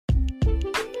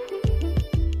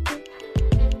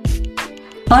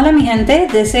Hola, mi gente.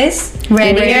 This is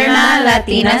Ready or Not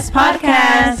Latinas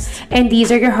Podcast. And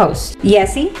these are your hosts,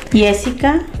 Yessi,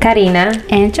 Jessica, Karina,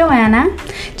 and Joanna.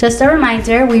 Just a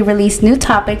reminder, we release new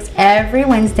topics every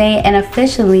Wednesday and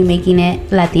officially making it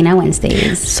Latina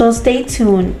Wednesdays. So stay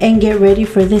tuned and get ready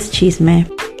for this chisme.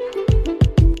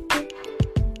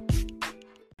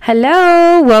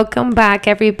 Hello, welcome back,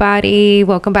 everybody.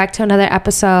 Welcome back to another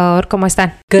episode. ¿Cómo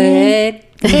están? good.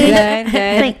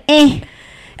 Good.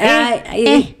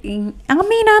 I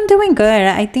mean, I'm doing good.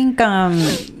 I think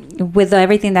with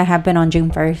everything that happened on June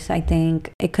 1st, I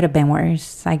think it could have been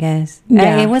worse, I guess.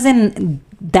 Yeah. It wasn't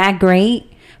that great,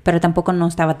 pero tampoco no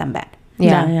estaba tan bad.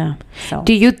 Yeah. So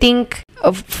Do you think,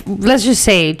 let's just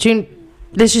say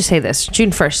this, June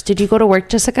 1st. Did you go to work,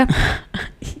 Jessica?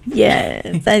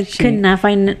 Yes, I could not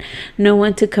find no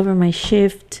one to cover my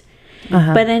shift.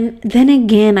 Uh-huh. But then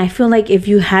again, I feel like if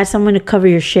you had someone to cover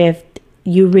your shift,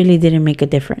 you really didn't make a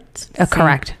difference.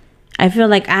 Correct. I feel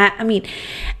like I mean,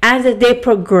 as the day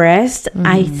progressed,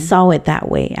 I saw it that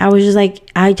way. I was just like,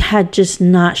 I had just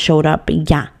not showed up.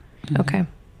 Yeah. Okay.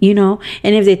 You know,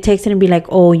 and if they texted and be like,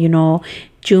 oh, you know,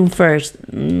 June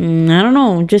 1st, I don't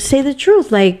know, just say the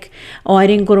truth. Like, oh, I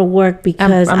didn't go to work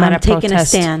because I'm at a taking a protest.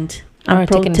 stand. Or I'm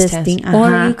taking a stand. protesting.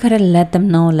 Or you could have let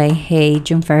them know, like, hey,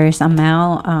 June 1st, I'm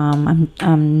out.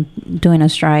 I'm doing a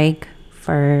strike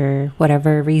for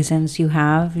whatever reasons you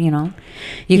have, you know.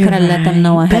 You could have let them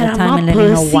know ahead of time and let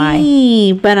them know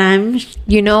why. But I'm...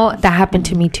 You know, that happened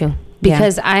to me too.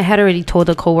 Because I had already told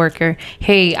a coworker,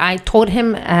 hey, I told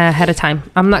him ahead of time,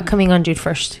 I'm not coming on June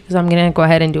 1st because I'm going to go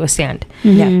ahead and do a stand.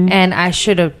 Yeah. And I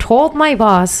should have told my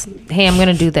boss, hey, I'm going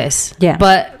to do this. Yeah.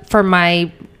 But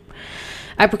I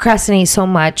procrastinate so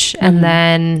much, and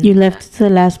then You left it to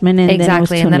the last minute.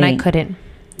 exactly, and then I couldn't.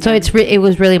 So it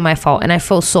was really my fault, and I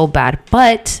feel so bad.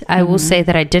 But I will say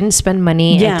that I didn't spend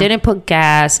money. Yeah. I didn't put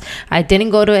gas. I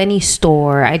didn't go to any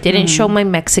store. I didn't show my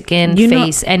Mexican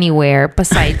face anywhere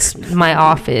besides my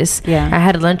office. Yeah. I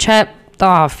had lunch at the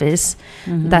office.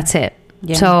 That's it.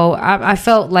 Yeah. So I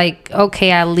felt like, okay,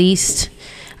 at least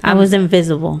I was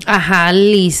invisible. at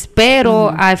least. Pero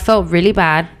I felt really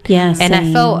bad. Yeah, And I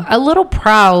same. felt a little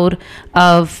proud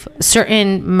of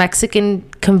certain Mexican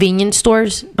convenience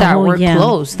stores that were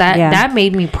closed. That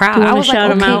made me proud. You wanna I was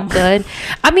shout like, 'em okay, out? good.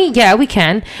 I mean, yeah, we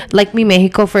can. Like Mi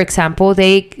Mexico, for example,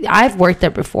 I've worked there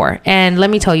before. And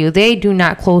let me tell you, they do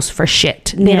not close for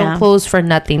shit. They Yeah. don't close for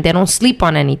nothing. They don't sleep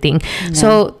on anything.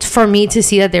 So for me to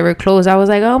see that they were closed, I was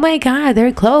like, oh my God,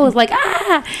 they're closed. Like,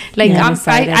 Like, Yeah,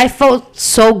 I felt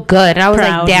so good. I was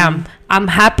Proud. like, damn, I'm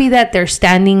happy that they're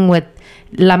standing with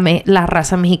la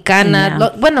raza mexicana. Yeah.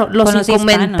 Los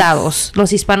indocumentados.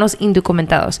 Los hispanos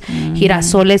indocumentados.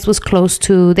 Girasoles was close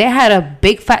to. They had a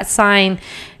big fat sign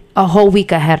a whole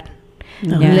week ahead.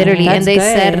 Yeah. Literally. That's And they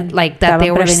good. said like that Estaban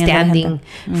they were preveniendo a la standing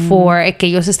gente. for que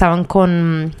ellos estaban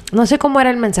con, no sé cómo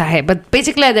era el mensaje, but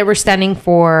basically they were standing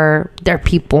for their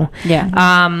people. Yeah.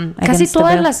 Casi Against the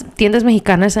todas bill. las tiendas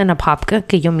mexicanas en Apopka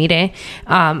que yo miré,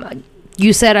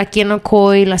 you said aquí en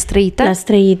Ocoy, La Estrellita La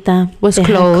Estrellita was they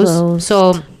had closed.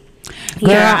 So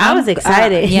Girl, I was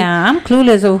excited. Yeah, I'm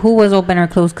clueless of who was open or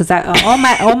closed because all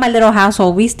my little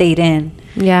household, we stayed in.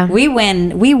 yeah. We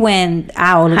went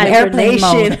out airplane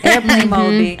mode. Airplane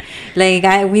mode.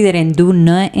 Like we didn't do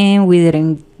nothing. We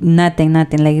didn't nothing.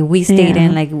 Like we stayed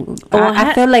in. Like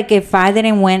I feel like if I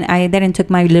didn't took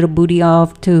my little booty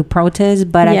off to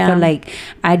protest, but I feel like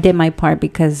I did my part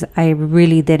because I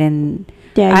really didn't.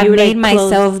 Yeah, I you made like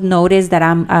myself notice that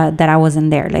I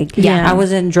wasn't there. Like I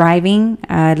wasn't driving.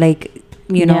 Like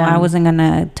you know, I wasn't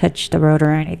gonna touch the road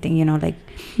or anything. You know, like.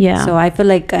 Yeah. So I feel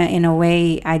like in a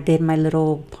way I did my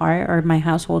little part, or my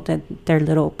household did their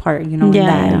little part, you know, in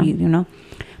that, you know.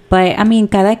 But I mean,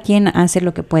 cada quien hace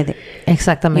lo que puede.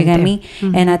 Exactamente. You get me?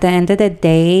 And at the end of the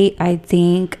day, I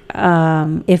think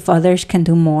if others can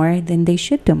do more, then they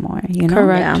should do more, you know.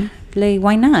 Correct. Yeah. Like,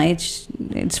 why not?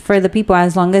 It's for the people,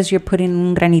 as long as you're putting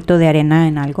un granito de arena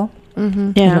en algo.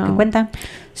 Es lo que cuenta.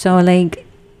 So like,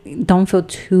 don't feel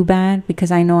too bad,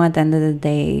 because I know at the end of the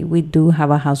day we do have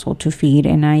a household to feed,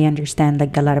 and I understand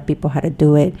like a lot of people how to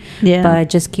do it. Yeah. But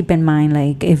just keep in mind,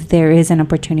 like, if there is an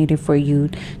opportunity for you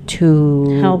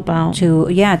to help out, to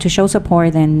show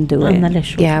support, then do it.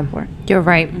 Yeah, you're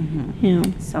right. Yeah.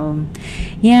 So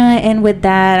yeah, and with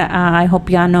that, I hope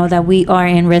y'all know that we are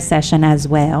in recession as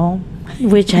well.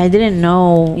 Which I didn't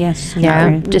know. Yes.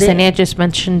 Yeah. Jasenia just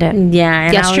mentioned it. Yeah.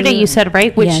 And yesterday you said,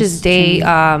 right? Which is day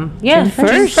June June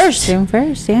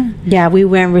 1st, yeah. Yeah, we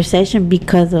were in recession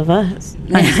because of us.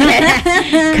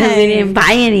 Because we didn't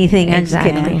buy anything.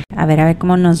 Exactly. I'm just kidding. A ver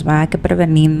cómo nos va, hay que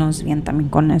prevenirnos bien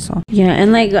también con eso. Yeah,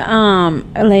 and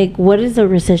like what does the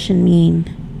recession mean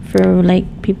for like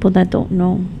people that don't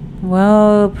know?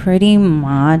 Well, pretty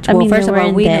much. I Well, mean, first of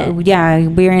all,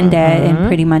 we're in debt, and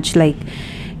pretty much like,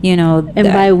 you know, and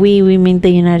by we mean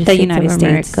the United States of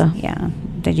America. Yeah,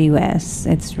 the U.S.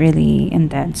 It's really in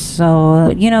debt. So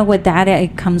you know, with that,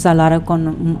 it comes a lot of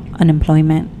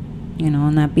unemployment. You know,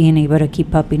 not being able to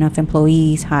keep up enough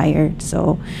employees hired.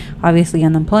 So obviously,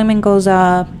 unemployment goes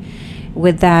up.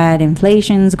 With that,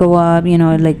 inflations go up, you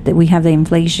know, like we have the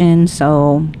inflation,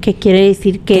 so... ¿Qué quiere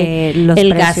decir? Que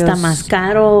el gas está más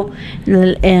caro,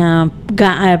 la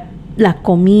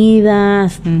comida,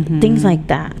 things like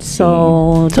that.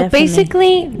 So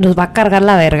basically, nos va a cargar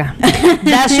la verga.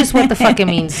 That's just what the fuck it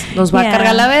means. Nos va a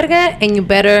cargar la verga, and you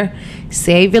better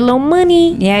save your little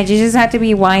money. Yeah, you just have to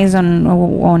be wise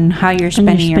on how you're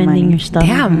spending your money. Your stuff.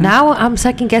 Damn, now I'm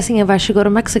second guessing if I should go to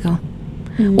Mexico.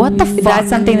 What the fuck? That's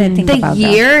something to think about. The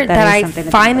year that I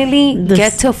finally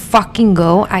get to fucking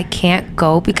go, I can't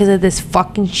go because of this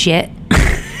fucking shit.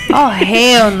 Oh,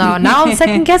 hell no. Now I'm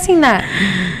second guessing that.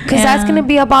 Because that's going to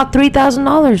be about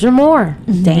 $3,000 or more.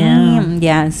 Damn.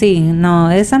 Yeah, see, no,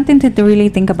 it's something to really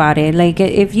think about it. Like,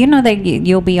 if you know that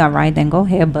you'll be all right, then go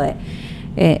ahead. But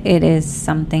it is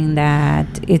something that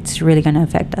it's really going to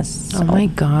affect us. So. Oh, my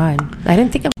God. I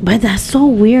didn't think of... But that's so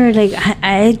weird. Like,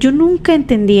 yo nunca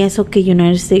entendí eso que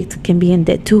United States can be in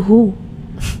debt. To who?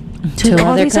 To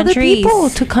other countries.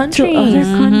 To countries. To other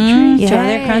countries. Yes. To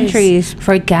other countries.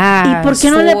 For gas. ¿Y por qué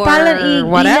no le pagan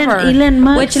whatever. Elon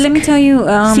Musk? Which, let me tell you,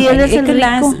 it could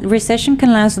last, recession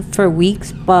can last for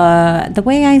weeks, but the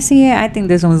way I see it, I think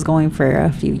this one's going for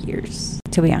a few years,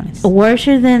 to be honest. Worse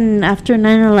than after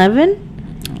 9/11?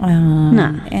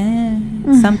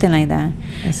 Something like that.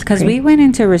 Because we went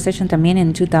into recession también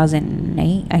in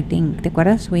 2008, I think. ¿Te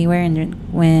acuerdas? We were in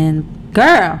when...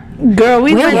 Girl,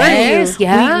 we went.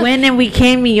 Yeah. We went and we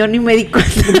came. Y yo ni me di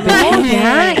cuenta.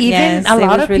 Yeah, even yes, a lot it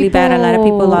was of really people, bad. A lot of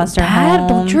people lost their homes.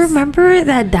 Don't you remember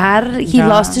that dad? He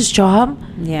lost his job.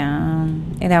 Yeah,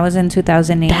 and that was in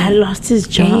 2008. Dad lost his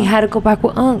job. And he had to go back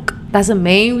with Unc. That's the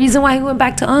main reason why he went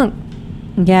back to Unc.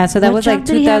 Yeah, so that was like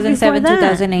 2007,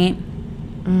 2008.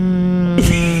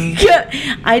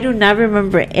 I do not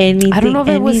remember anything. I don't know if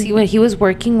it was when he was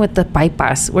working with the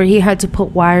bypass where he had to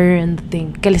put wire in the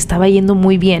thing. Que le estaba yendo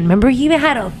muy bien. Remember, he even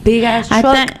had a big ass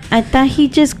truck. I thought he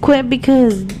just quit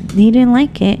because he didn't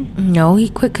like it. No, he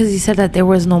quit because he said that there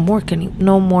was no work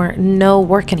anymore.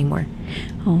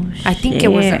 Oh, I think it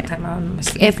was that time.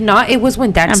 If not, it was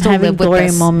when Dad still lived with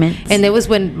us. Moments. And it was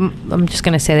when, I'm just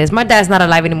going to say this, my dad's not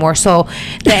alive anymore, so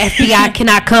the FBI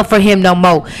cannot come for him no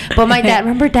more. But my dad,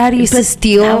 remember Dad used to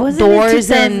steal doors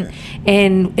and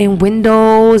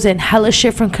windows and hella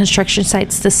shit from construction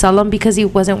sites to sell them because he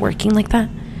wasn't working like that?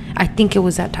 I think it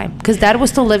was that time because Dad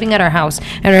was still living at our house,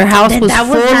 and our house was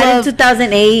full of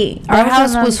 2008. Our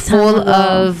house was full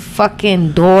of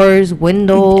fucking doors,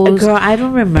 windows. Girl, I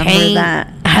don't remember paint, that.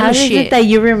 How is it that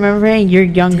you remember and you're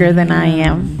younger than I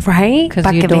am? Right?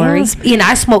 Because you're Dory. And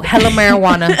I smoke hella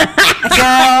marijuana.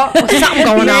 Girl, something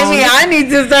going on. Maybe I need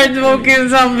to start smoking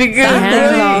some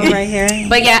because right here.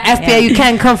 But yeah, FBI, you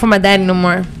can't come for my daddy no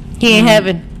more. He ain't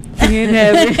heaven.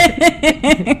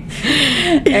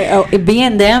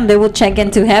 Being them, they will check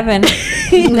into heaven.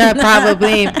 No,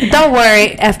 probably. Don't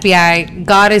worry, FBI.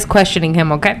 God is questioning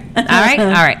him. Okay. All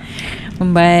right.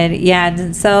 But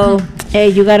yeah, so hey,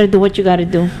 you gotta do what you gotta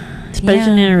do,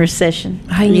 especially in a recession.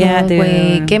 Ay, yeah, no,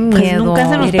 güey, qué miedo. Nunca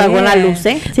se nos pagó la luz,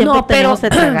 ¿eh? Siempre no, pero tenemos que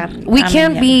tragar. We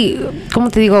can't be,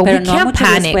 ¿cómo te digo? Pero We no can't mucho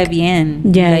panic. les fue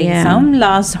bien. Yeah, Like, yeah. Some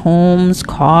lost homes,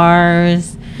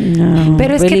 cars. No.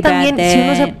 Pero es really que también bad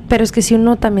si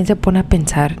uno también se pone a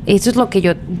pensar, eso es lo que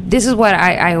yo, this is what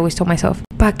I always told myself,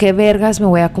 ¿para qué vergas me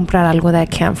voy a comprar algo that I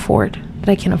can't afford?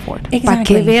 That I can't afford. Exactly. ¿Para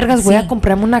qué vergas voy a Sí.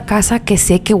 comprarme una casa que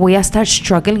sé que voy a estar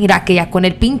struggling? Mira, que ya con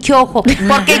el pinche ojo.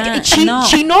 Porque she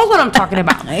knows what I'm talking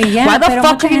about. Yeah, Why the pero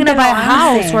fuck mucha are you gonna gente buy a lo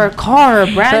house hace. or a car or a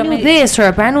brand Pero new this or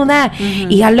a brand new that?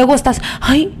 Y ya luego estás,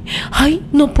 ay,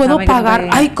 no puedo How am I gonna pagar.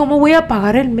 buy Ay, ¿cómo voy a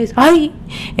pagar el mes? Ay.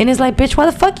 And it's like, bitch, why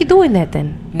the fuck you doing that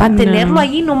then? ¿Para tenerlo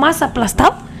ahí nomás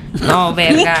aplastado? No,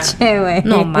 verga.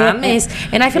 No mames.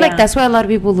 And I feel like that's why a lot of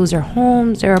people lose their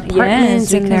homes, their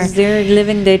apartments, Yes, because they're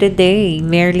living day to day,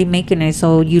 barely making it.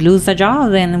 So you lose the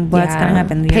job, then what's gonna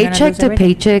happen? You're Paycheck to gonna lose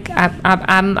everything. paycheck.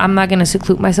 I'm not gonna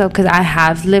seclude myself because I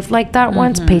have lived like that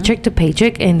once, paycheck to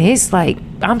paycheck, and it's like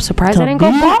I'm surprised I didn't go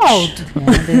bald.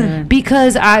 Yeah, dude.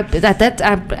 Because at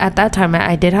that time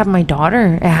I did have my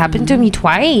daughter. It happened to me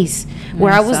twice,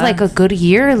 where I was like a good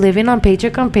year living on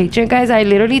paycheck, guys. I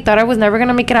literally thought I was never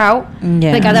gonna make it out.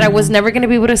 Yeah. Like that I was never gonna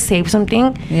be able to save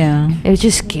something. Yeah. It was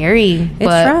just scary. It's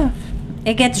but rough.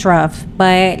 it gets rough,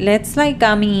 but let's look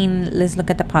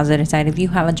at the positive side. If you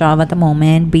have a job at the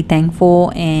moment, be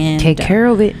thankful and take care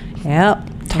of it. Yep,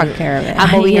 take care of it.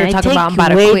 I'm over here talking about I'm about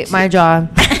to quit my job.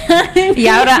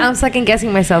 Yeah, I'm second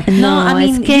guessing myself. No, I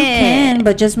mean you can,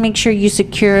 but just make sure you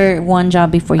secure one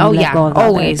job before you let go of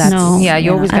always.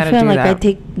 You always gotta do that. I feel like I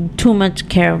take too much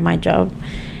care of my job,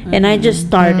 and I just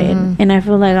started, and I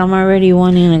feel like I'm already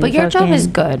wanting. But your job is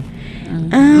good.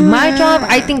 My job,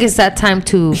 I think, is that time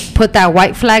to put that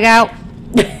white flag out.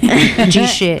 G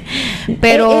shit.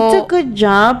 Pero it's a good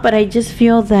job, but I just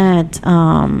feel that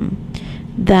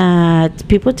that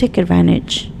people take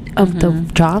advantage of the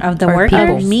job, of the work,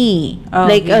 of me, of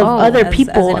other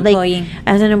people,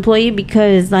 as an employee,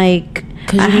 because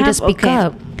you need to speak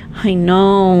up. I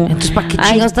know. Entonces, ¿para qué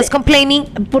chingados estás complaining?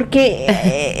 Porque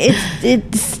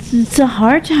it's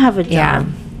hard to have a job. Yeah.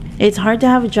 It's hard to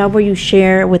have a job where you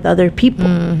share with other people,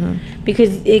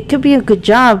 because it could be a good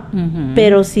job,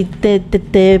 pero si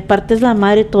te partes la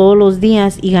madre todos los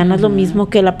días y ganas lo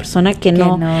mismo que la persona que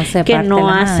no hace,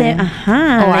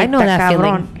 I know that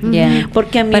feeling. Yeah.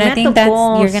 Porque a mí but me I think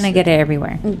tocó, you're gonna get it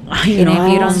everywhere. Ay, no.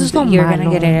 If you don't, you're gonna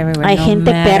get it everywhere. Hay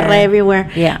gente perra everywhere.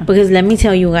 Yeah. Because let me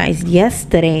tell you guys,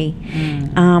 yesterday,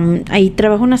 ahí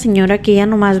trabaja una señora que ella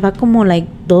nomás va como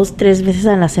 2-3 veces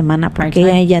a la semana, porque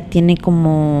ella ya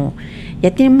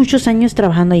tiene muchos años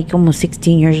trabajando ahí, como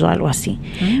 16 years o algo así.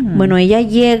 Bueno, ella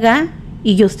llega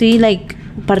y yo estoy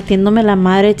partiéndome la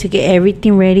madre to get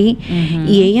everything ready,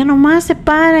 y ella nomás se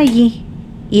para allí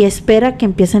y espera que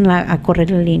empiecen a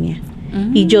correr la línea.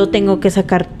 Y yo tengo que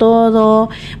sacar todo,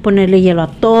 ponerle hielo a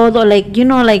todo, prep.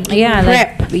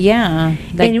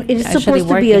 And it's supposed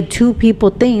to be a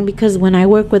 2-people thing, because when I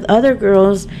work with other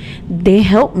girls, they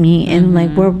help me, and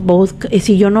we're both.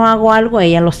 Si yo no hago algo,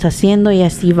 ella lo está haciendo, y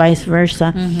así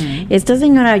viceversa. Esta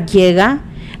señora llega,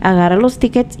 agarra los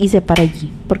tickets y se para allí,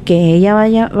 porque ella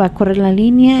va a correr la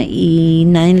línea y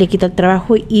nadie le quita el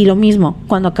trabajo. Y lo mismo,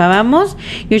 cuando acabamos,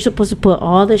 you're supposed to put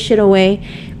all the shit away.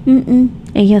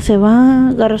 Ella se va,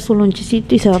 agarra su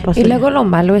lonchecito y se va a pasar. Y luego lo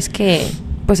malo es que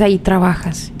pues ahí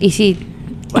trabajas, y si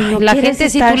la gente,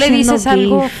 si tú le dices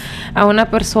algo a una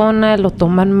persona, lo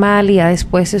toman mal, y ya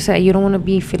después, you don't want to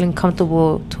be feeling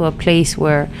comfortable to a place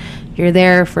where you're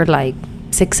there for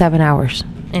 6-7 hours.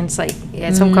 And it's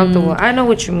it's uncomfortable. I know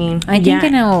what you mean. I think I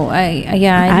know.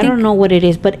 I don't know what it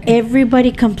is, but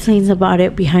everybody complains about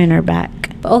it behind our back.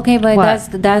 Okay, but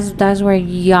that's where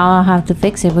y'all have to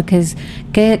fix it, because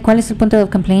 ¿cuál es el punto of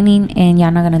complaining and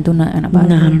y'all not gonna do nothing about it?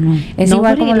 No. Es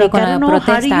igual como con la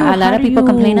protesta. A lot of people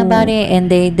complain about it, and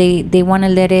they want to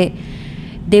let it.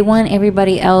 They want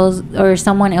everybody else or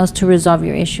someone else to resolve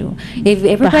your issue. If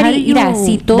everybody,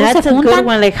 si todos that's se juntan, a good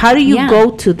one. How do you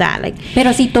go to that?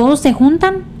 Pero si todos se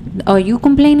juntan, or you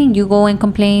complaining, you go and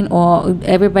complain, or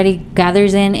everybody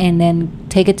gathers in and then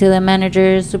take it to the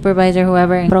manager, supervisor,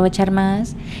 whoever, and aprovechar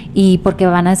más. Y porque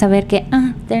van a saber que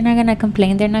they're not gonna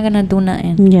complain, they're not gonna do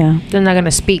nothing. Yeah, they're not gonna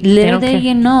speak. Little did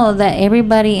you know that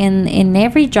everybody in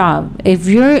every job, if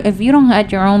you don't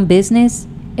have your own business,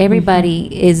 everybody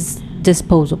is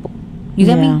disposable. You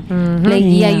get me?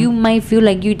 You might feel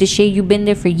like you the shit, you've been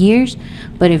there for years,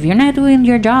 but if you're not doing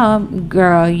your job,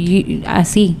 girl,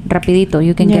 así rapidito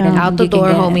you can get it out the door,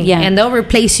 homie. And they'll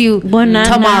replace you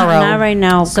tomorrow. Not right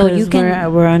now, so you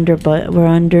can. We're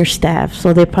understaffed,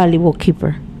 so they probably will keep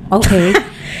her. Okay,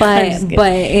 but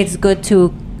it's good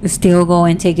to still go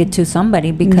and take it to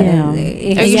somebody, because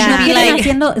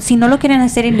si no lo quieren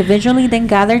hacer individually, then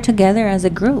gather together as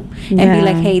a group and be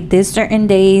like, hey, this certain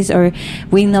days, or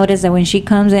we notice that when she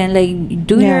comes in,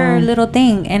 do your little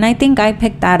thing. And I think I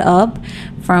picked that up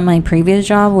from my previous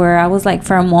job, where I was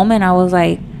for a moment I was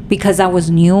because I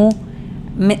was new,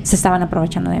 se estaban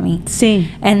aprovechando de mí. Sí.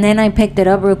 And then I picked it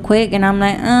up real quick, and I'm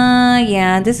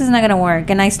this is not gonna work.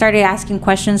 And I started asking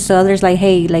questions to others,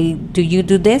 hey, do you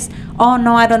do this? Oh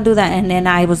no, I don't do that. And then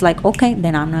I was okay,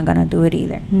 then I'm not gonna do it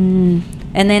either.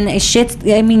 And then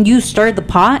you stir the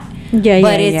pot,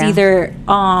 but it's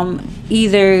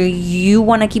either you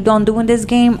want to keep on doing this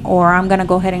game, or I'm gonna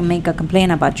go ahead and make a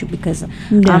complaint about you, because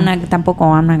I'm not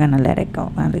gonna let it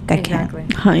go. I can't.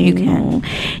 You can.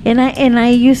 And I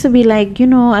used to be I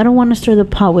don't want to stir the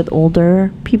pot with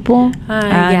older people.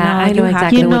 I know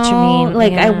exactly what you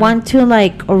mean. I want to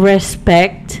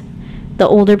respect the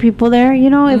older people there.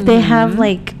 If they have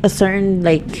a certain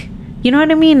you know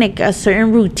what I mean, a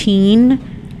certain routine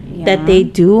that they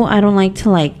do. I don't like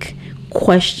to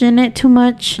question it too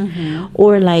much,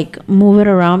 or move it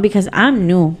around, because I'm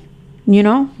new. You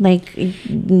know, like,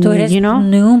 Tú eres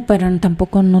new, pero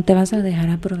tampoco no te vas a dejar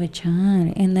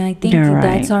aprovechar. And I think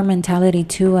that's our mentality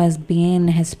too, as being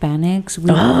Hispanics.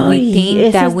 We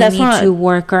think that we need to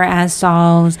work our ass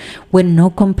off with no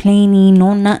complaining,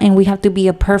 no nothing. We have to be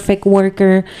a perfect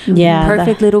worker,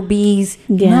 perfect little bees.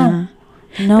 Yeah,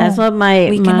 no. That's what my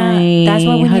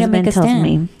husband tells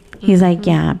me. He's like,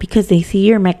 yeah, because they see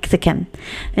you're Mexican,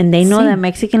 and they know that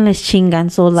Mexican les chingan,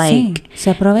 so like,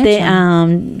 se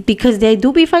aprovechan. Because they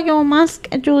do be fucking on mask,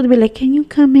 and you would be like, can you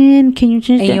come in? Can you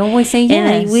change? And you always say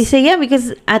yes. And we say yeah,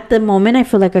 because at the moment I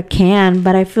feel like I can,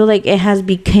 but I feel like it has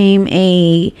become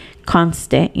a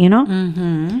constant, you know.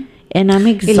 Mm-hmm. And I'm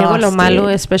exhausted. Y luego lo malo,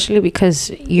 especially because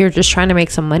you're just trying to make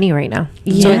some money right now.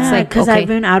 Yeah, so it's like, because I've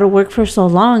been out of work for so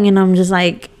long, and I'm just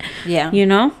like, you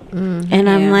know? And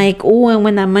I'm like, oh, and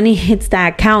when that money hits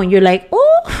that account, you're like,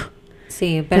 oh.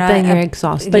 Sí, but then you're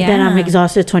exhausted. But then I'm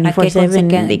exhausted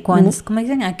 24/7. ¿Cómo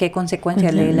dicen? ¿A qué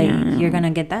consecuencia? Like, you're going to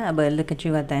get that, but look at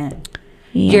you at the end.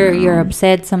 Yeah. You're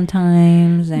upset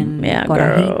sometimes, and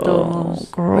girl.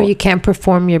 Or you can't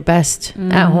perform your best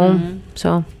at home.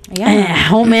 So at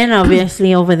home, and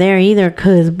obviously over there either,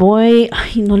 because boy,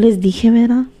 no les dije,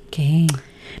 ¿verdad? ¿Qué?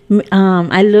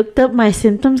 I looked up my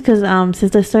symptoms because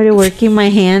since I started working, my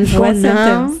hands go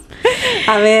numb.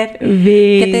 A ver,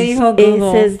 ¿qué te dijo Google?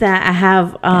 It says that I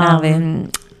have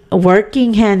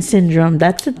working hand syndrome.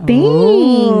 That's a thing.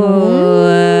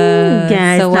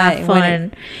 Yeah, so it's not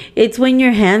fun. It's when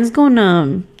your hands go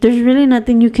numb. There's really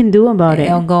nothing you can do about it.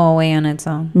 It'll go away on its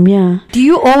own. Yeah. Do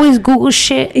you always Google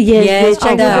shit? Yes.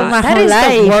 That is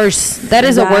the worst. That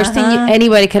is the worst thing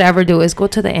anybody could ever do, is go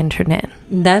to the internet.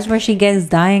 That's where she gets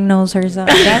diagnosed herself.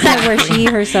 That's like where she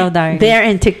herself diagnosed. There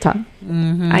in TikTok.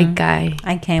 Mm-hmm.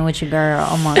 I can't with you, girl.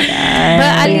 Oh my God. But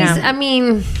at least, I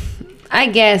mean, I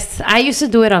guess I used to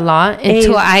do it a lot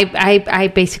until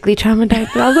I basically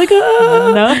traumatized. I was like,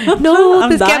 no,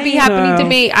 this can't be happening to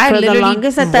me. I literally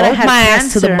drove my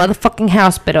ass to the motherfucking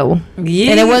hospital, and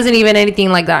it wasn't even anything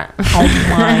like that. Oh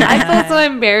my! I felt so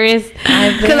embarrassed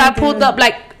because I pulled up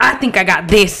like, I think I got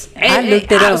this. I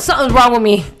looked it up. Something's wrong with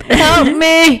me. Help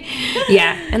me!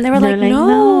 Yeah, and they were like,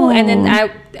 no. And then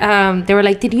they were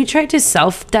like, did you try to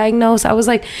self-diagnose? I was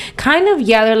like, kind of,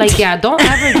 yeah. They're like, yeah, don't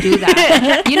ever do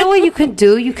that. You know what you could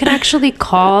do? You could actually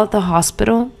call the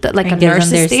hospital, like a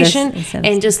nurse's station,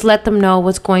 and just let them know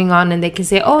what's going on, and they can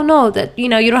say, oh no, that you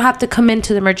don't have to come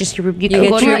into the emergency room. You can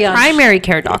go to your primary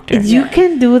care doctor. You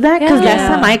can do that, because last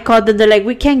time I called them, they're like,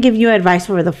 we can't give you advice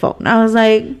over the phone. I was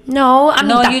like, no,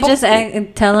 you just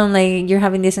tell them like you're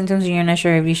having these symptoms and you're not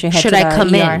sure if you should head to the ER. Should I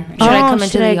come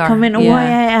into the ER? Well, I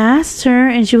asked her,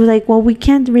 and she was like, well, we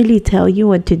can't really tell you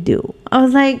what to do. I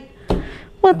was like,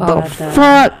 what the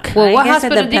fuck? Well, what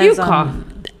hospital did you call?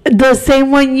 The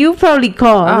same one you probably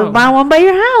called. The one by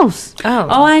your house.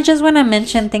 Oh, I just want to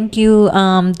mention, thank you,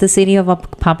 the city of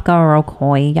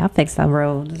Popka-Rocoy. Y'all fixed the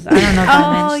roads. I don't know if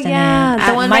I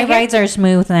mentioned it. My rides are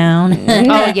smooth now.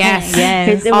 Oh,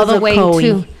 yes. All the way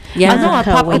to... Yeah,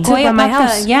 by my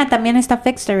house. Yeah, también está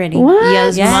fixed already. What?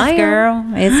 Yes, girl.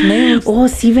 It's smooth. Oh,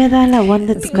 sí, ¿verdad? La one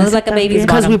that's smooth like a baby's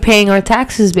because we're paying our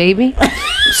taxes, baby.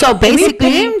 So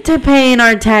basically, we're paying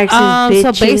our taxes.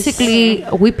 So basically,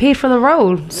 we paid for the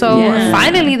road. So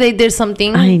finally, they did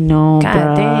something. I know,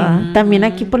 bro. También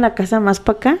aquí por la casa más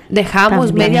para acá.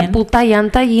 Dejamos media puta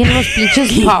llanta allí en los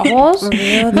pinches pavos.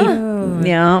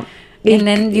 Yeah. And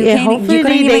then you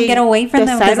couldn't even get away from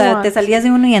them because te salías de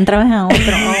uno y entrabas a otro.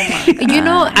 Oh my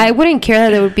God. I wouldn't care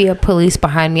that there would be a police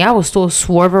behind me. I would still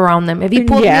swerve around them. If you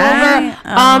pulled me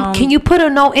over, can you put a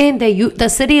note in that the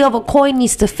city of Ocoee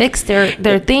needs to fix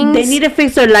their things? They need to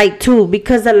fix their light too,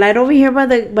 because the light over here by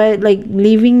like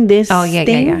leaving this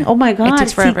thing. Oh my God. It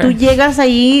takes forever. Si tú llegas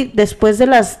ahí después de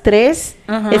las 3,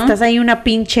 estás ahí una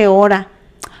pinche hora.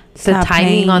 The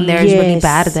timing on there is really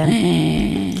bad then.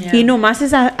 Y nomás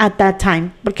es at that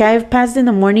time, porque I've passed in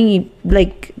the morning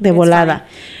like de volada. Fine.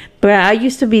 But I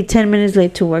used to be 10 minutes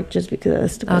late to work just because of the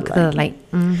stupid light.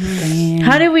 Mm-hmm.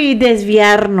 How do we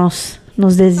desviarnos?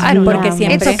 Nos desviamos.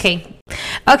 It's okay.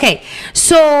 Okay,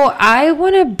 so I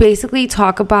want to basically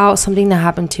talk about something that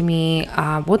happened to me.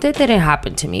 Well, that didn't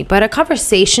happen to me, but a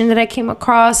conversation that I came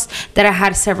across that I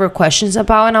had several questions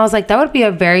about, and I was like, that would be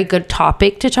a very good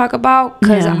topic to talk about,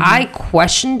 because I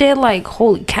questioned it like,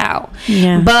 holy cow.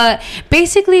 Yeah. But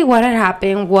basically what had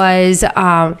happened was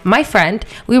my friend,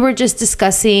 we were just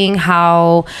discussing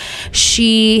how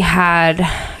she had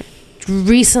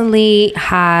recently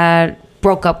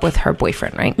broke up with her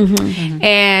boyfriend, right?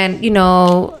 And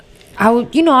I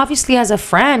would, obviously as a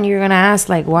friend, you're gonna ask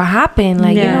like, what happened?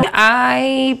 Like,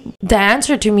 the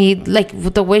answer to me,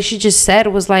 like the way she just said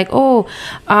was like,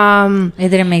 it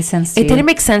didn't make sense to you. Didn't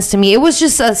make sense to me. It was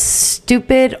just a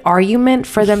stupid argument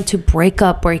for them to break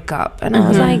up. And I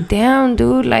was like, damn,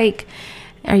 dude, like,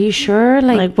 are you sure?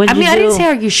 Like I didn't say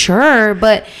are you sure,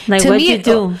 but like, to me,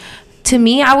 to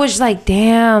me, I was like,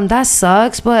 damn, that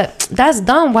sucks, but that's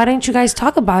dumb. Why didn't you guys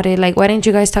talk about it? Like, why didn't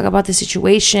you guys talk about the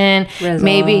situation?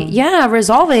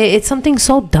 Resolve it. It's something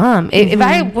so dumb. If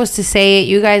I was to say it,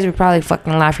 you guys would probably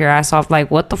fucking laugh your ass off. Like,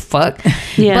 what the fuck?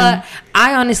 But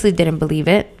I honestly didn't believe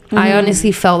it. I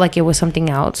honestly felt like it was something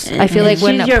else. I feel like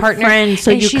when a partner, friend,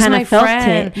 so you kind of felt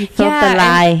it. You felt the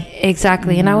lie.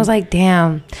 Exactly. And I was like,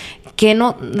 damn. Que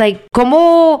no, like,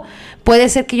 ¿cómo puede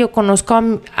ser que yo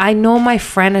conozco I know my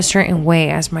friend a certain way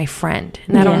as my friend,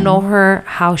 and I don't know her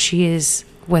how she is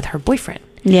with her boyfriend.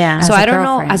 Yeah. So I don't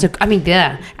know as a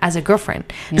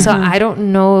girlfriend. So I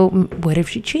don't know, what if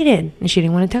she cheated and she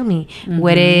didn't want to tell me?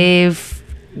 What if,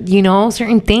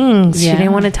 certain things she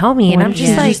didn't want to tell me, and I'm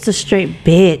just like, just a straight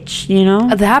bitch,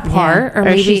 that part, or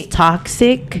maybe she's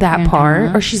toxic, that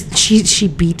part, or she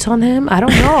beats on him. I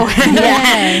don't know.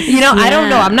 I don't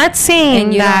know. I'm not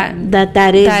saying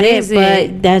that is it,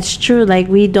 but that's true. Like,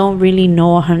 we don't really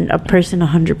know a person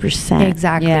 100%.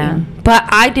 Exactly. Yeah. But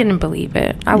I didn't believe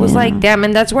it. I was like, damn,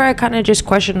 and that's where I kind of just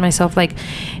questioned myself, like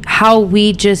how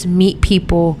we just meet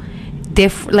people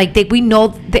different, like we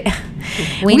know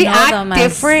we act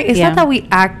different. It's not that we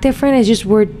act different, it's just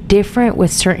we're different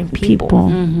with certain people.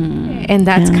 And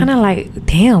that's kind of like,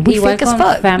 damn, we fake as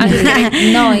fuck.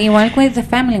 No, igual with the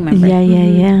family members. Like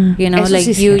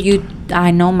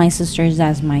I know my sisters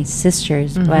as my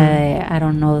sisters, but I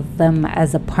don't know them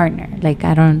as a partner. Like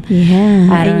I don't.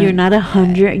 And you're not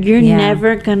 100. You're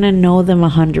never gonna know them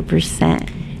 100%.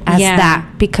 As that,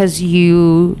 because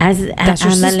that's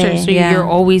your sister, so you're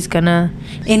always gonna.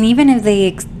 And even if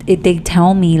they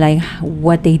tell me like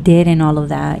what they did and all of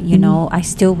that, I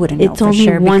still wouldn't know for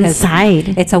sure. It's only one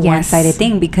side. It's a one-sided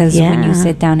thing, because when you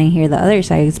sit down and hear the other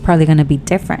side, it's probably gonna be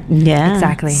different.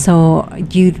 Exactly. So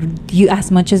you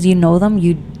as much as you know them,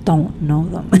 you don't know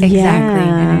them. Exactly.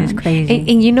 And it's crazy.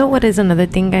 And you know what is another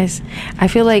thing, guys? I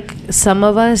feel like some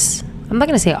of us, I'm not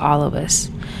gonna say all of us,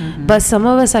 but some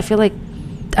of us, I feel like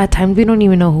at times we don't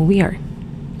even know who we are.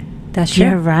 That's true.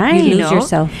 You're right. You lose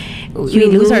yourself.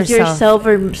 You lose yourself,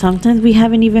 or sometimes we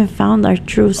haven't even found our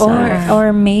true self.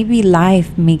 Or maybe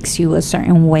life makes you a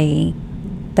certain way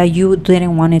that you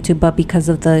didn't want it to, but because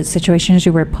of the situations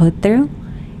you were put through,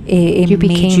 you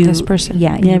became this person.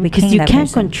 Yeah, because you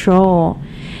can't control.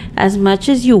 As much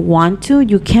as you want to,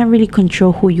 you can't really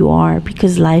control who you are,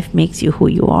 because life makes you who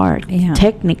you are,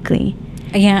 technically.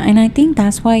 Yeah, and I think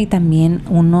that's why también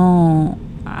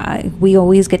we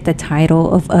always get the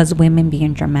title of us women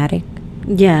being dramatic.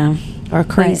 Yeah. Or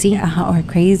crazy. Or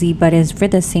crazy, but it's for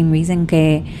the same reason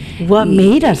what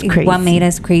made us crazy. What made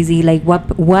us crazy? Like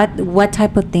what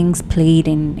type of things played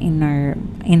in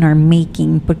our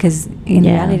making? Because in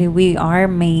reality, we are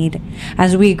made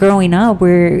as we growing up.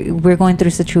 We're going through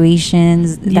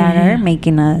situations that are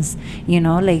making us.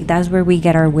 Like that's where we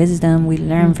get our wisdom. We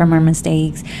learn from our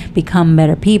mistakes, become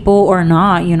better people, or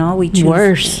not. We choose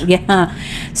worse. Yeah.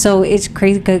 So it's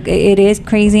crazy. It is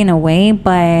crazy in a way,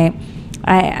 but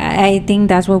I think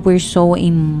that's why we're so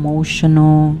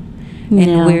emotional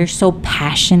and we're so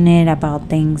passionate about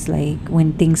things, like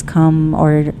when things come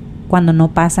or cuando no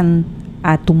pasan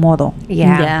a tu modo.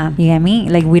 Yeah. You get me?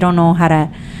 Like we don't know how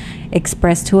to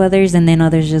express to others, and then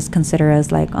others just consider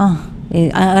us like,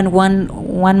 and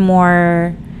one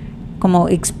more como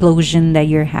explosion that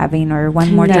you're having, or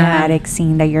one more dramatic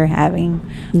scene that you're having.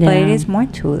 But it is more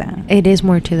to that. It is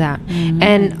more to that.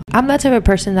 And I'm that type of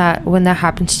person that when that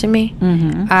happens to me,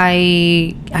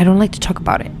 I don't like to talk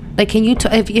about it. Like, can you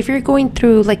if you're going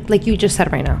through like you just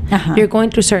said right now, you're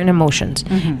going through certain emotions,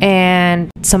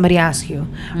 and somebody asks you,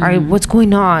 all right, what's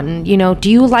going on? Do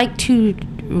you like to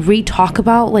re-talk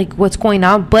about like what's going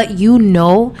on, but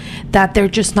that they're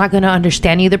just not gonna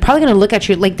understand you? They're probably gonna look at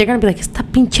you like they're gonna be like, esta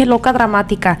pinche loca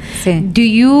dramática. Sí. Do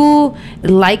you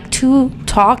like to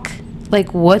talk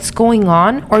like what's going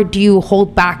on, or do you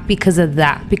hold back because of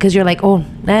that, because you're like, no me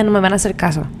van a hacer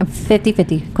caso?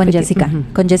 50-50 con Jessica.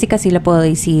 Con Jessica sí le puedo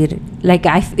decir, like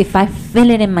if I feel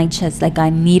it in my chest, like I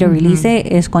need to release it,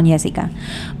 is con Jessica.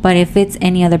 But if it's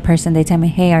any other person, they tell me,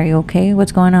 hey, are you okay,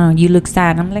 what's going on, you look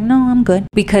sad, I'm like, no, I'm good,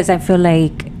 because I feel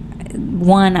like,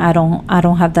 one, I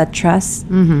don't have that trust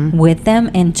with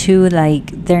them, and two,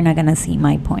 like they're not gonna see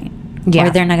my point, or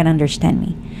they're not gonna understand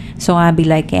me. So I'd be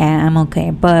like, yeah, I'm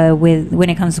okay. But when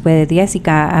it comes with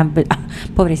Jessica,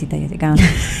 pobrecita Jessica.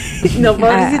 No,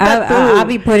 pobrecita tú. I'll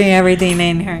be putting everything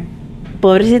in her.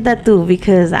 Pobrecita tú,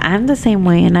 because I'm the same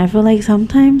way, and I feel like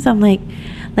sometimes I'm like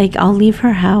I'll leave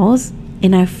her house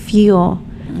and I feel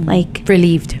like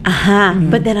relieved.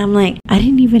 But then I'm like, I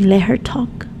didn't even let her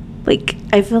talk. Like,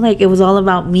 I feel like it was all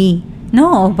about me.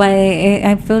 No, but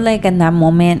I feel like in that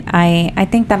moment, I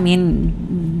think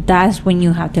that's when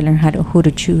you have to learn who to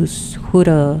choose, who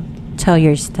to tell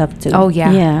your stuff to. Oh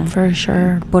yeah, yeah, for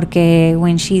sure. Porque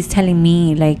when she's telling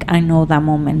me, like, I know that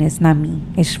moment it's not me,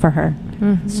 it's for her.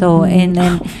 So and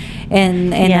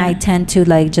I tend to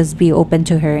like just be open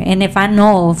to her. And if I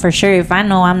know for sure, if I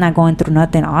know I'm not going through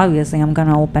nothing, obviously I'm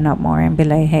gonna open up more and be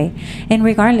like, hey. And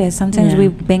regardless, sometimes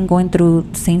we've been going through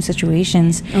the same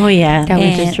situations. Oh yeah,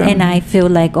 and I feel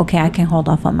like, okay, I can hold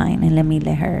off on mine and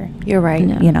let her. You're right.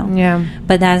 You know. Yeah.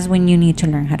 But that's when you need to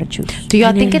learn how to choose. Do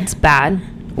y'all think it's bad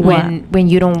when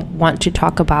you don't want to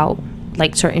talk about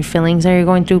like certain feelings that you're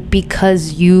going through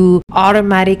because you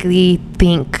automatically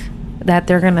think that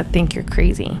they're gonna think you're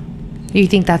crazy? Do you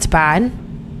think that's bad?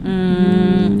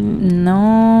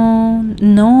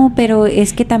 No, pero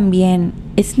es que también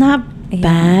it's not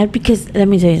bad, because let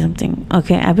me tell you something.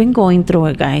 Okay, I've been going through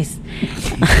it, guys.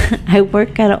 I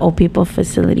work at an old people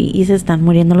facility y se están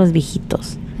muriendo los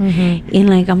viejitos. And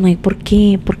like, I'm like, ¿por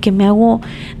qué? Porque me hago,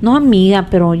 no amiga,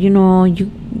 pero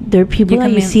there are people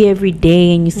that you see every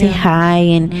day and you say hi,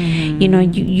 and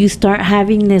you start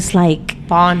having this like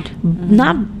bond,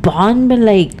 not bond, but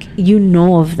like you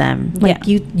know of them, like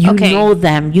you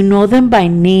know them by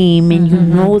name, and you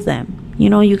know them.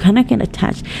 You kind of get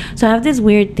attached. So I have this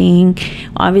weird thing.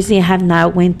 Obviously, I have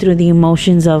not went through the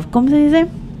emotions of, ¿cómo se dice?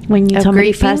 When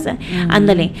somebody passes.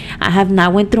 Ándale. I have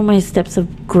not went through my steps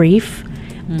of grief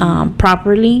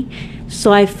properly.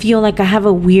 So I feel like I have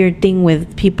a weird thing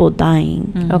with people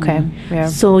dying. Okay. Yeah.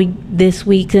 So this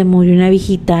week, se murió una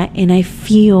viejita, and I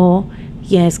feel,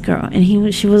 yes, girl.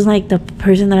 And she was like the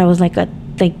person that I was like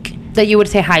that you would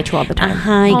say hi to all the time.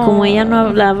 Y como ella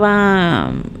no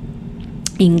hablaba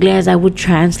English, I would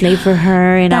translate for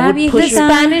her, and I would push her.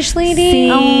 Spanish lady.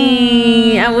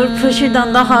 Sí, I would push her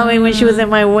down the hallway when she was in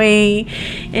my way,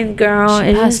 and girl,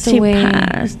 she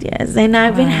passed. Yes, and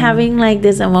I've been having like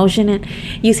this emotion, and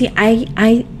you see,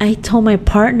 I told my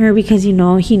partner, because he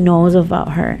knows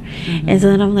about her, and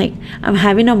so then I'm like, I'm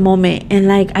having a moment, and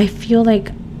like I feel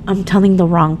like I'm telling the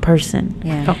wrong person.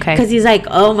 Yeah. Okay. Because he's like,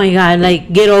 oh my God,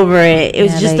 like, get over it. It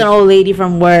was just an old lady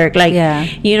from work. Like,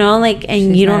 like, and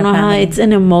she's, you don't know how it's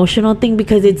an emotional thing,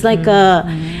 because it's like I'm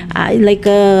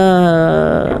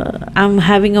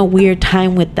having a weird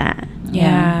time with that.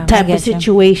 Type of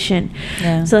situation.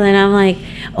 So then I'm like,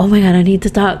 oh my God, I need to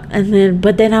talk.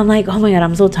 But then I'm like, oh my God,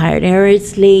 I'm so tired, or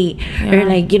it's late, or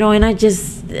like, and I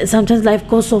just, sometimes life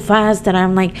goes so fast that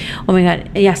I'm like, oh my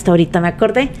God, ya hasta ahorita me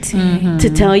acordé to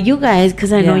tell you guys,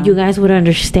 because I know you guys would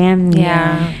understand me.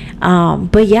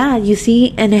 But yeah, you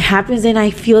see, and it happens, and I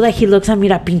feel that he looks at me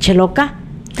like pinche loca.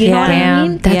 You know what I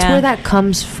mean? That's where that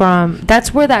comes from.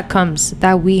 That's where that comes,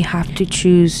 that we have to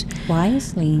choose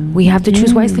wisely. We have to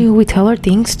choose wisely who we tell our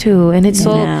things to, and it's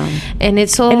and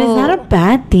it's not a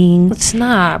bad thing. It's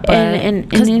not, but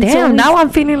because damn, now I'm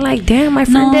feeling like, damn, my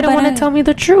friend didn't want to tell me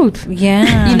the truth.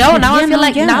 Now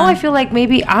I feel like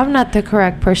maybe I'm not the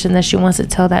correct person that she wants to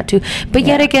tell that to. But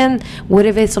yet again, what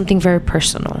if it's something very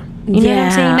personal? You know what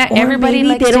I'm saying? Not everybody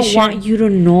likes they don't want you to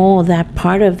know that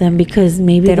part of them, because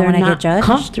maybe they don't want to get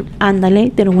judged.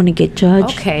 They don't want to get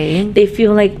judged. Okay. They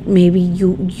feel like maybe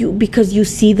you because you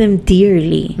see them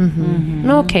dearly.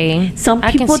 Okay. Some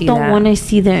people don't want to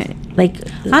see their, like,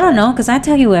 I don't know, because I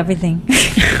tell you everything.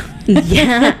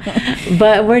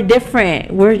 But we're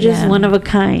different. We're just one of a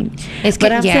kind.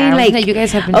 But I'm saying, like, you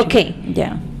guys have been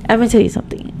I'm gonna tell you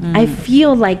something. I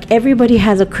feel like everybody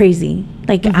has a crazy.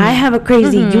 Like, I have a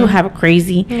crazy. You have a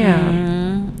crazy.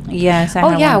 Yes. We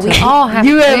all have.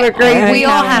 You have a crazy. We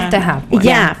all have to have one.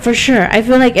 Yeah, for sure. I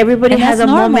feel like everybody has a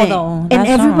moment, and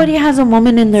everybody has a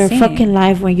moment in their fucking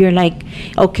life where you're like,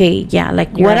 okay,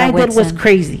 like what I did was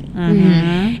crazy,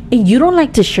 and you don't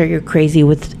like to share your crazy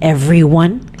with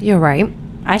everyone. You're right.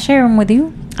 I share them with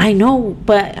you. I know,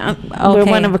 but we're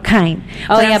one of a kind.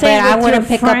 But I wouldn't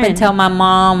pick up and tell my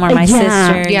mom or my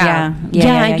sister. You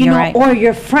know, right. Or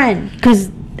your friend,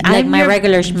 because like my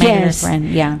regular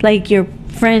friend. Yeah, like your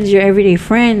friends, your everyday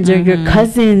friends, or your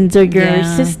cousins, or your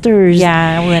sisters.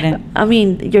 Yeah, I wouldn't. I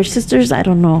mean, your sisters, I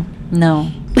don't know.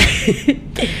 No.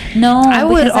 No, I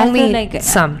would only like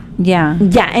some. Yeah,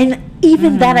 and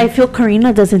even that, I feel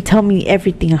Karina doesn't tell me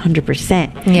everything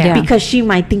 100%. Yeah. Because she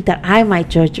might think that I might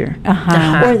judge her.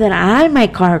 Or that I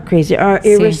might call her crazy or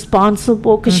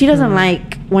irresponsible. Because she doesn't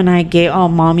like when I get all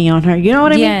mommy on her. You know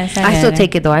what I mean? I still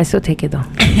take it though.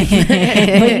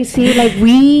 But you see, like,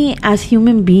 we as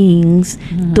human beings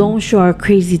don't show our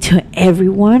crazy to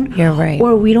everyone. You're right.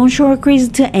 Or we don't show our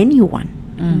crazy to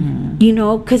anyone. You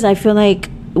know, because I feel like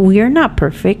we're not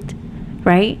perfect.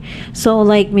 Right? So,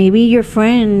 like, maybe your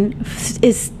friend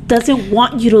doesn't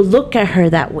want you to look at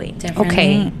her that way. Definitely.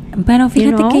 Okay. Pero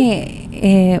fíjate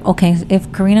que, okay,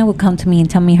 if Karina would come to me and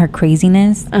tell me her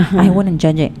craziness, I wouldn't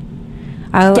judge it.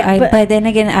 But then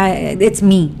again, it's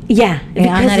me. Yeah,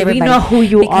 because we know who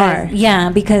you are. Yeah,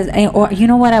 because, or you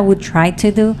know what I would try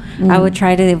to do? I would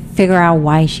try to figure out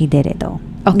why she did it, though.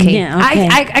 Okay. Yeah, okay.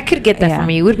 I could get that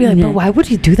from you. It would be like, but why would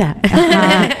you do that?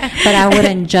 But I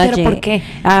wouldn't judge it. ¿Por qué?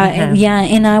 Yeah,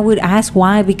 and I would ask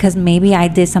why, because maybe I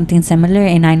did something similar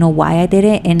and I know why I did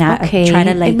it, and I try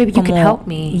to, like, and maybe you can help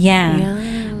me. Yeah.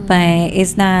 But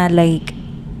it's not like,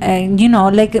 you know,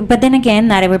 like, but then again,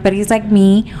 not everybody's like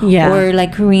me or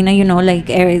like Karina, you know, like,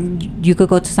 you could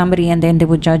go to somebody and then they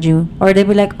would judge you, or they'd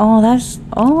be like, that's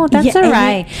all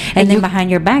right, and then behind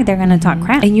your back they're gonna talk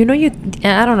crap. And you know, I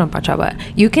don't know about y'all, but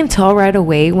you can tell right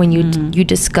away when you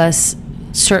discuss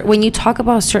when you talk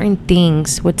about certain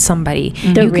things with somebody,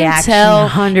 the you reaction, can tell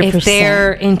 100%. if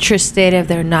they're interested, if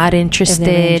they're not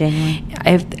interested.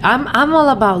 If I'm all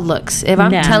about looks. If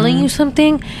I'm telling you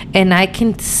something and I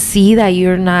can see that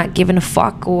you're not giving a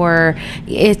fuck, or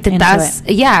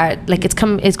like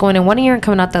it's going in one ear and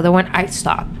coming out the other one, I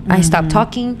stop. I stop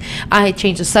talking. I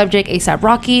change the subject. ASAP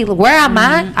Rocky, where I'm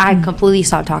at, I completely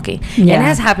stop talking. It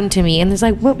has happened to me, and it's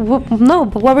like, what? No,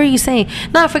 but what were you saying?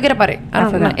 No, forget about it. I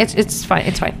don't know. It's fine.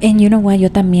 It's fine. And you know what? Yo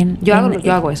también. Yo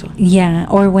hago eso. Yeah.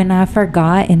 Or when I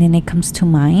forgot and then it comes to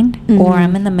mind, or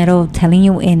I'm in the middle of telling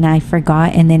you and I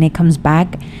forgot and then it comes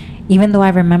back, even though I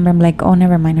remember, I'm like, oh,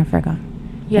 never mind, I forgot.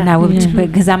 Yeah. And I would,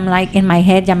 because I'm like, in my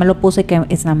head, ya me lo puse que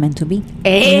it's not meant to be. What?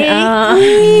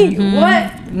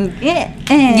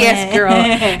 Yes, girl.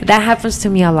 That happens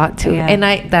to me a lot too. Yeah. And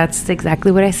that's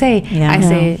exactly what I say. Yeah. I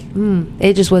say,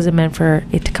 it just wasn't meant for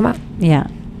it to come out. Yeah.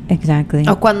 Exactly.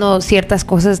 O cuando ciertas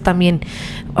cosas también,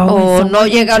 o no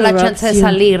llega la chance de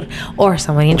salir, or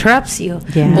someone interrupts you,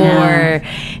 or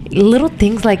little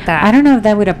things like that. I don't know if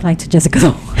that would apply to Jessica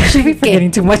though. She'd be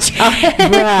forgetting too much.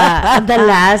 The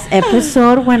last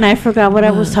episode when I forgot what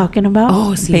I was talking about.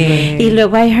 Oh, sí. Y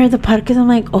luego I heard the podcast, I'm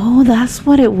like, oh, that's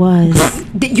what it was.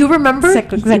 Did you remember?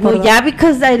 Yeah,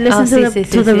 because I listened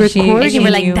to the recording. And you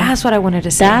were like, that's what I wanted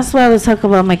to say. That's why I was talking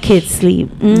about my kids'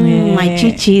 sleep. My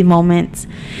chichi moments.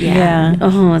 Yeah.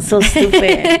 Oh, it's so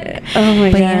stupid. Oh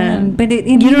my God. But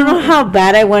you don't know how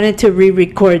bad I wanted to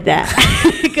re-record that.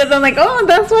 Because I'm like, oh,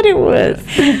 that's what it was.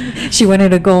 She wanted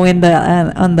to go in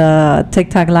on the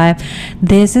TikTok live.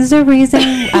 This is the reason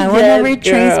I want to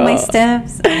retrace my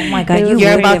steps. Oh my God,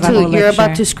 you're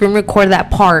about to screen record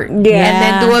that part, and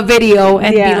then do a video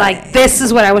and be like, this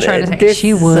is what I was trying to say.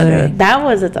 She would. That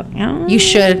was a you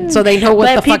should, so they know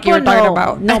what the fuck you're talking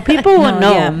about. No, people will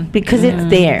know because it's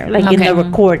there, like in the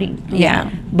recording.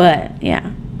 Yeah, but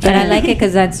But I like it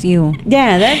because that's you.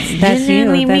 Yeah, that's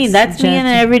genuinely me. That's me on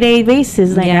an everyday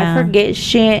basis. Like, I forget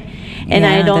shit, and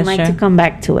I don't like to come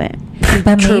back to it.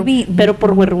 But maybe, pero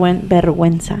por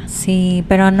vergüenza. Sí,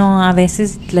 pero no, a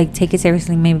veces, like, take it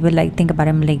seriously. Maybe, like, think about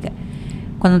it. Like,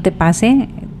 cuando te pase,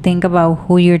 think about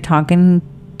who you're talking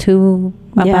to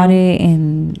about it,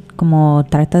 and como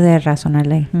trata de razonar,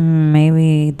 like,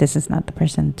 maybe this is not the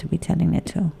person to be telling it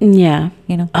to. Yeah.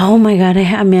 You know? Oh my God.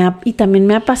 Y también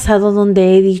me ha pasado donde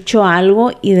he dicho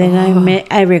algo y then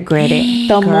I regret it.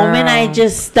 The moment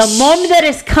that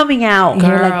it's coming out.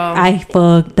 You're like, I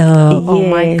fucked up. Yes. Oh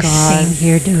my God. Same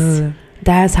here, dude.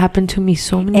 That has happened to me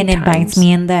so many times. And it bites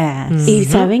me in the ass. ¿Y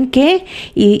saben qué?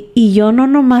 Y yo no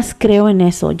nomás creo en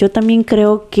eso. Yo también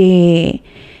creo que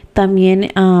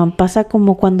también pasa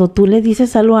como cuando tú le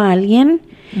dices algo a alguien.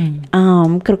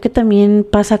 Creo que también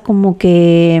pasa como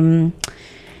que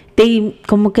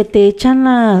te echan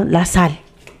la sal.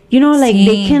 You know, like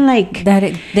they can like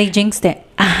they jinxed it.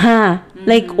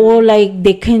 Like, or like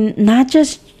they can not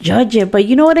just judge it, but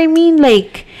you know what I mean?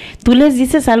 Like, tú les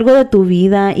dices algo de tu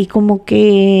vida y como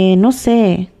que no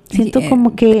sé, siento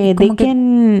como que te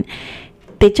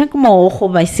echan como ojo,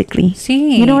 basically.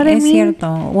 Sí, you know what I mean?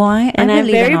 Cierto. Well, I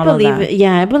believe in all of that.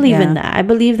 Yeah, I believe in that. I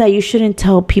believe that you shouldn't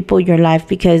tell people your life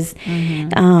because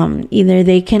either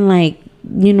they can like,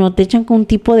 you know, te echan con un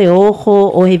tipo de ojo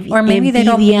or maybe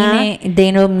envidia. they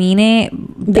don't mean it.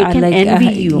 They can like,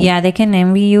 envy you. Yeah, they can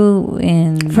envy you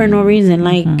for no reason.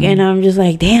 Like, and I'm just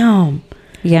like, damn.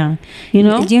 Yeah. You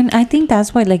know? I think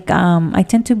that's why, like, I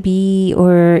tend to be,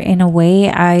 or in a way,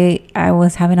 I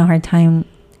was having a hard time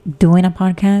doing a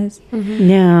podcast.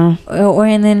 Yeah. Or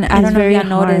and then I don't know if you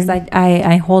noticed,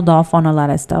 I hold off on a lot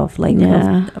of stuff, like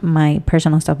my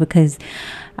personal stuff, because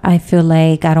I feel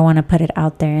like I don't want to put it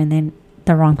out there and then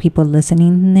the wrong people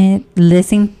listening to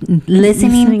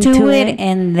it,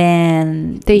 and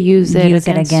then they use it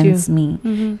against me.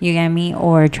 You get me?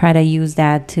 Or try to use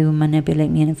that to manipulate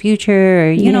me in the future,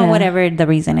 or you know, whatever the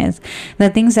reason is.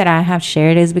 The things that I have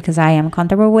shared is because I am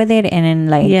comfortable with it, and then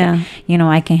like you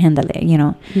know, I can handle it, you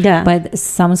know. But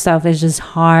some stuff is just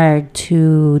hard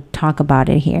to talk about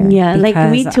it here. Like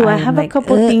me too. I have like, a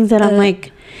couple things that I'm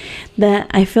like, that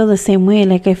I feel the same way.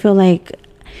 Like I feel like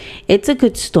it's a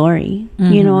good story,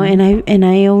 you know, and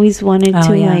I always wanted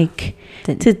to like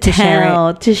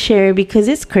to share because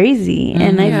it's crazy,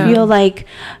 and I feel like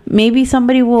maybe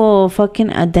somebody will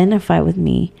fucking identify with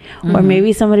me, or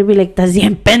maybe somebody be like, "Estás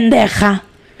bien pendeja,"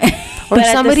 or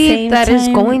somebody that is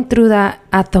going through that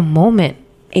at the moment.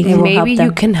 Maybe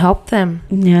you can help them.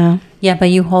 Yeah,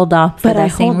 but you hold off for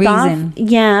that same reason.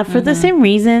 For the same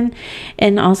reason.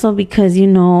 And also because, you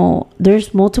know,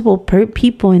 there's multiple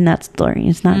people in that story.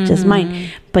 It's not just mine.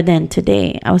 But then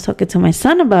today, I was talking to my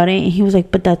son about it, and he was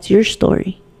like, but that's your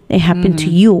story. It happened to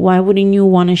you. Why wouldn't you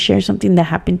want to share something that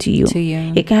happened to you?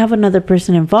 It can have another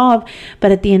person involved,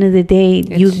 but at the end of the day,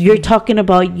 you're talking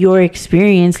about your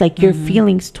experience, like your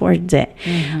feelings towards it.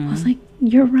 I was like,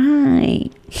 you're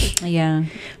right.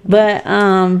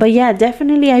 But yeah,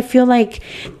 definitely I feel like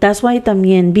that's why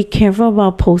también be careful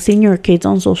about posting your kids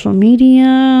on social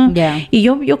media. Y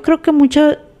yo creo que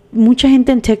mucha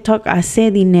gente en TikTok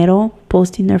hace dinero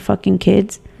posting their fucking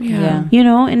kids. You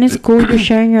know, and it's cool, you're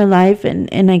sharing your life,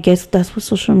 and I guess that's what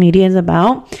social media is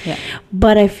about.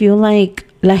 But I feel like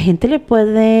la gente le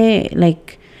puede,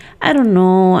 like, I don't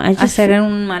know, I just hacer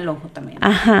un mal ojo también.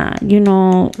 You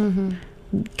know,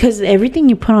 because everything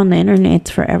you put on the internet,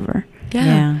 it's forever.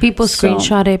 People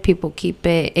screenshot it, people keep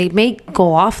it. It may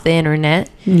go off the internet,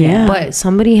 but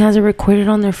somebody has it recorded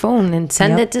on their phone and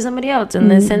send it to somebody else,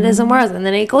 and then send it somewhere else, and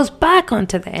then it goes back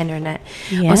onto the internet.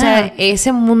 O sea,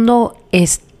 ese mundo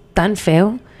es tan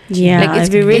feo. Like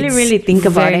if you really think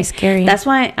about it, scary. That's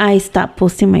why I stopped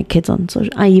posting my kids on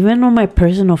social. I even on my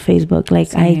personal Facebook,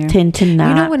 like I tend to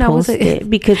not post it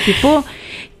because people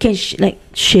can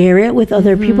share it with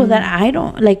other people that I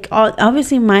don't like.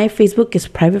 Obviously, my Facebook is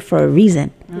private for a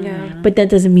reason. But that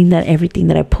doesn't mean that everything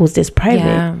that I post is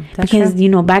private. Because you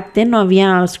know, back then no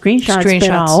había screenshots.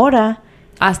 Pero ahora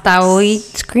hasta hoy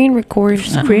screen record.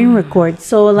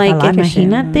 So like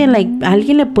imagínate, like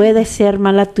alguien le puede desear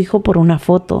mal a tu hijo por una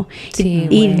foto.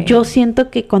 Y yo siento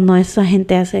que cuando esa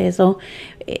gente hace eso,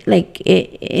 like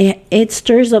it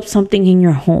stirs up something in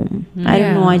your home. I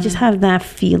don't know, I just have that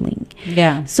feeling.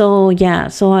 So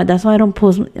that's why I don't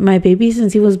post my baby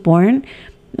since he was born.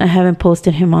 I haven't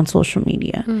posted him on social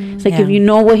media. It's like if you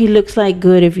know what he looks like,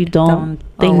 good. If you don't,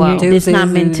 then it's not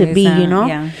meant to be, you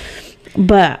know.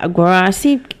 But girl, I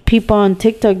see people on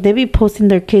TikTok, they be posting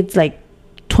their kids like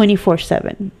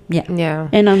 24/7.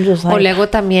 And I'm just like, luego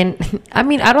también, I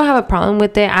mean, I don't have a problem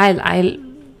with it.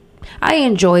 I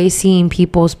enjoy seeing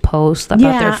people's posts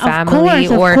about their family,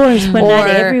 of course, but not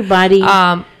everybody.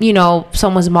 You know,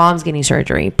 someone's mom's getting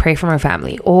surgery, pray for my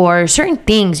family, or certain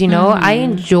things. You know, I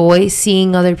enjoy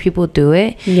seeing other people do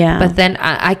it. But then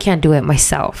I can't do it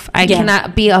myself. I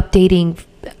cannot be updating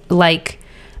like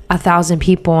 1,000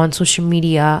 people on social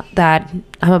media that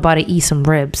I'm about to eat some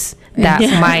ribs that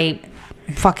my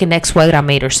fucking ex-suegra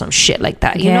made or some shit like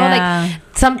that. You know, like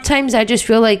sometimes I just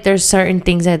feel like there's certain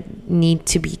things that need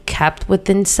to be kept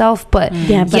within self, but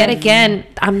yet again,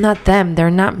 I'm not them.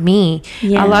 They're not me.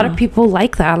 A lot of people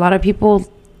like that. A lot of people,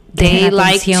 they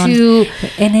like to,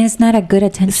 and it's not a good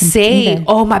attention say either.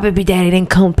 Oh, my baby daddy didn't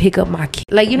come pick up my kid,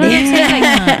 like, you know what I'm saying,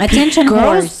 like attention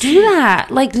girls do that,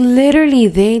 like literally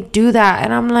they do that,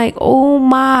 and I'm like, oh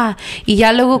my. Y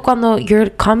ya luego cuando you're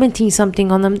commenting something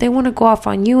on them, they want to go off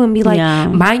on you and be like,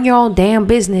 mind your own damn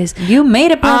business. You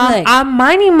made it public. I'm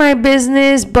minding my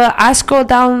business, but I scroll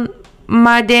down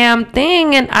my damn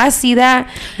thing and I see that.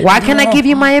 Why can't I give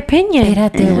you my opinion?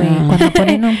 Espérate, güey. Cuando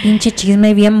ponen un pinche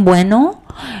chisme bien bueno,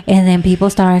 and then people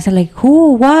start saying like,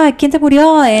 who, what, quién se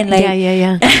murió, and like,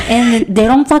 and they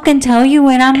don't fucking tell you,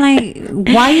 and I'm like,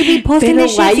 why you be posting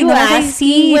this shit? You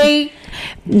see,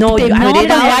 no, why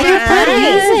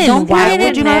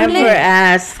would you never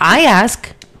ask? I ask.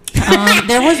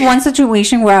 There was one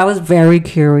situation where I was very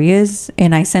curious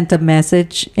and I sent a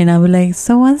message and I was like,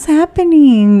 so what's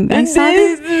happening? I saw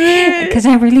this because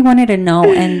I really wanted to know.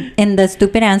 And the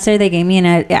stupid answer they gave me,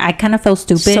 and I kind of felt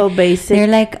stupid. So basic. They're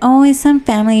like, oh, it's some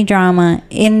family drama.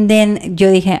 And then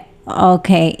yo dije,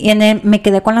 okay. And then me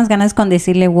quedé con las ganas con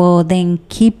decirle, well, then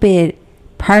keep it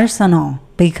personal.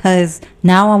 Because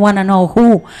now I want to know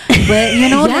who. But, you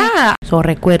know. Yeah. So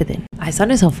recuerden. I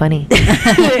sounded so funny.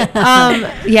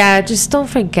 Yeah, just don't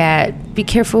forget. Be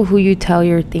careful who you tell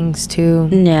your things to.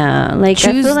 Yeah. Like,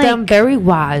 choose them very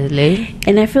wisely.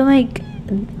 And I feel like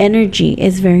energy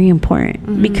is very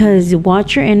important. Because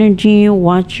watch your energy,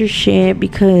 watch your shit.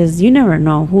 Because you never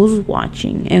know who's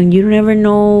watching. And you never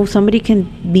know. Somebody can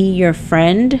be your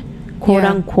friend, quote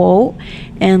unquote,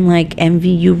 and like envy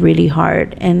you really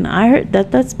hard. And I heard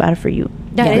that's bad for you.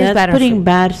 Yeah, it is bad. Putting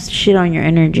bad shit on your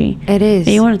energy. It is.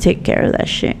 And you want to take care of that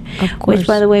shit. Of course. Which,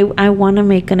 by the way, I want to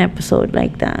make an episode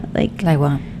like that. Like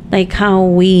what? Like how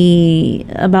we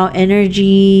about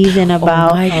energies and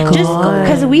about just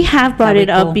because we have brought it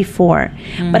up before,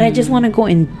 but I just want to go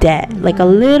in debt, like a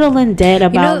little in debt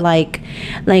about like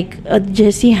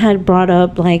Jessie had brought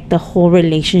up like the whole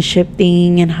relationship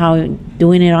thing and how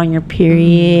doing it on your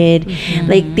period,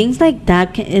 like things like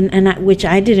that, which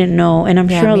I didn't know, and I'm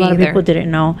sure a lot of people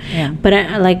didn't know. Yeah. But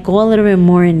I like go a little bit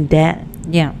more in debt.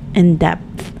 Yeah. In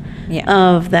depth. Yeah.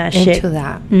 Of that into shit.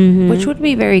 That, which would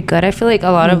be very good. I feel like a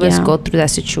lot of us go through that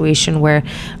situation where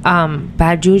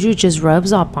bad juju just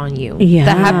rubs up on you. Yeah,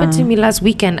 that happened to me last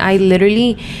weekend. I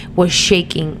literally was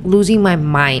shaking, losing my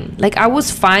mind. Like I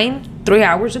was fine 3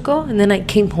 hours ago, and then I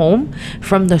came home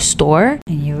from the store,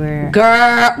 and you were girl.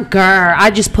 I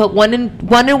just put one and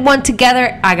one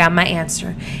together. I got my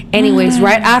answer. Anyways,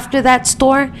 right after that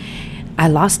store, I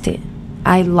lost it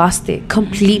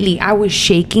completely. I was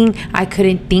shaking. I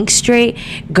couldn't think straight.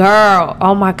 Girl,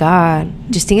 oh my God.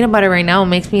 Just thinking about it right now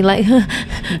makes me like,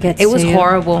 it was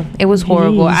horrible. It was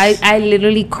horrible. I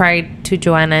literally cried to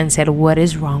Joanna and said, what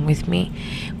is wrong with me?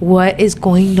 What is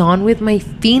going on with my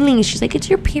feelings? She's like, it's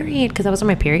your period. Because I was on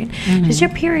my period. It's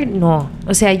your period. No.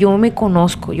 O sea, yo me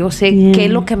conozco. Yo sé qué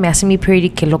es lo que me hace mi period y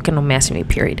qué es lo que no me hace mi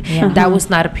period. That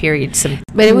was not a period symptom.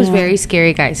 But it was very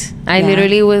scary, guys. I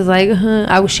literally was like,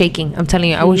 I was shaking. I'm telling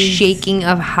you, I was shaking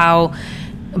of how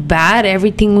bad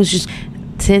everything was. Just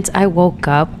since I woke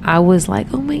up, I was like,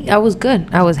 I was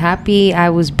good. I was happy. I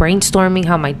was brainstorming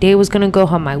how my day was going to go,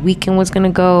 how my weekend was going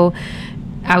to go.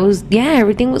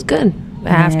 Everything was good.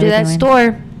 After that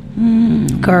store,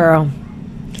 girl.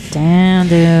 Damn,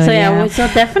 dude. So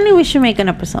so definitely we should make an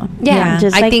episode.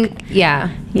 Just I think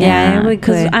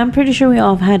because I'm pretty sure we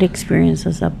all have had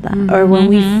experiences of that, or when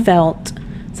we felt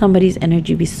somebody's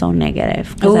energy be so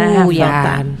negative. Because I have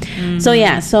felt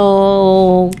that.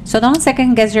 So don't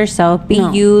second guess yourself. Be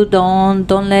you. Don't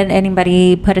let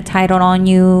anybody put a title on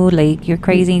you. Like you're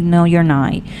crazy. No, you're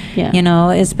not. Yeah. You know,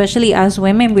 especially as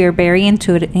women, we're very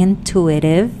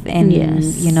intuitive, and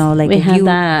you know, like we have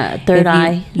that third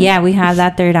eye. We have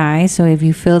that third eye. So if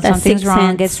you feel something's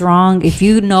wrong, it's wrong. If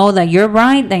you know that you're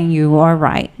right, then you are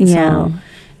right. Yeah. So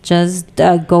just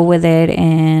go with it,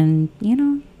 and you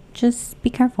know. Just be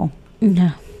careful.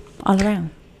 Yeah. All around.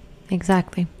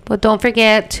 Exactly. But don't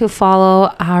forget to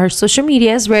follow our social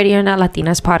medias, Radio Not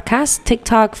Latinas Podcast,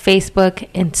 TikTok, Facebook,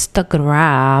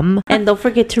 Instagram. And don't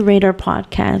forget to rate our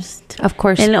podcast. Of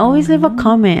course. And always leave a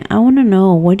comment. I want to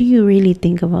know, what do you really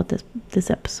think about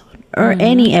this episode? Or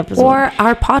any episode. Or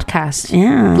our podcast.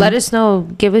 Yeah. Let us know.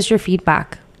 Give us your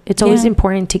feedback. It's always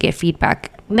important to get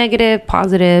feedback. Negative,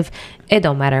 positive. It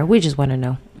don't matter. We just want to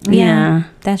know. Yeah,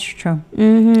 that's true.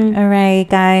 All right,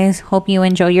 guys, hope you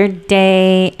enjoy your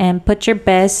day and put your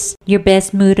best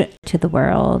mood to the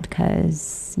world,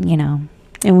 because you know,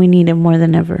 and we need it more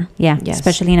than ever.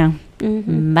 Especially now.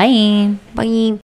 Bye.